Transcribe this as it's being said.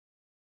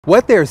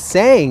What they're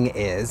saying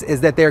is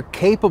that they're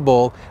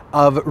capable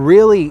of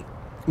really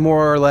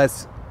more or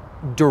less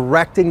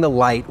directing the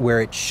light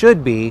where it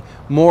should be,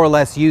 more or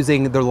less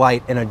using the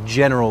light in a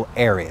general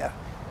area.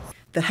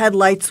 The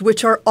headlights,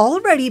 which are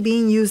already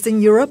being used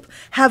in Europe,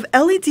 have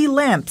LED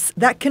lamps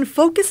that can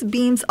focus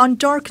beams on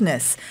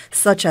darkness,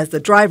 such as the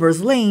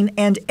driver's lane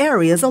and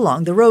areas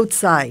along the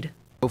roadside.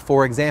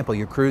 For example,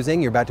 you're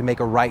cruising, you're about to make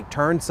a right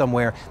turn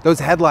somewhere, those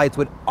headlights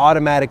would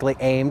automatically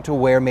aim to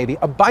where maybe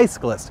a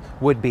bicyclist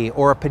would be,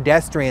 or a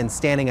pedestrian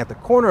standing at the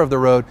corner of the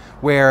road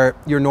where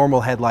your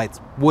normal headlights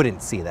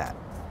wouldn't see that.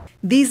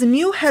 These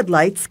new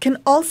headlights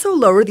can also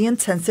lower the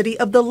intensity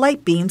of the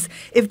light beams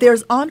if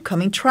there's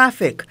oncoming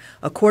traffic.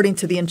 According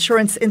to the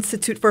Insurance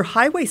Institute for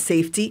Highway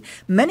Safety,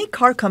 many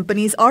car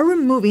companies are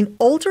removing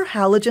older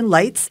halogen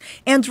lights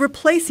and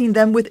replacing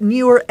them with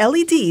newer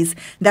LEDs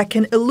that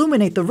can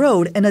illuminate the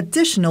road an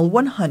additional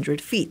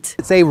 100 feet.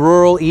 Say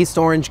rural East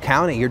Orange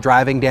County, you're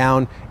driving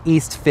down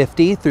East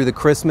 50 through the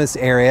Christmas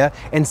area.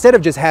 Instead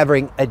of just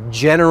having a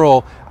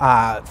general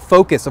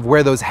focus of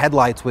where those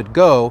headlights would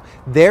go,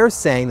 they're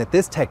saying that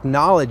this technology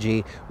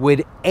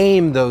would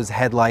aim those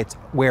headlights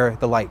where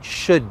the light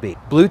should be.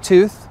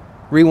 Bluetooth,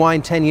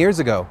 rewind 10 years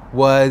ago,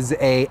 was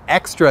an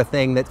extra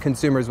thing that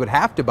consumers would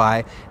have to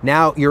buy.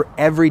 Now your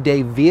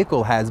everyday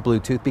vehicle has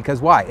Bluetooth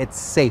because why? It's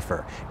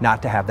safer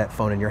not to have that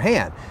phone in your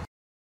hand.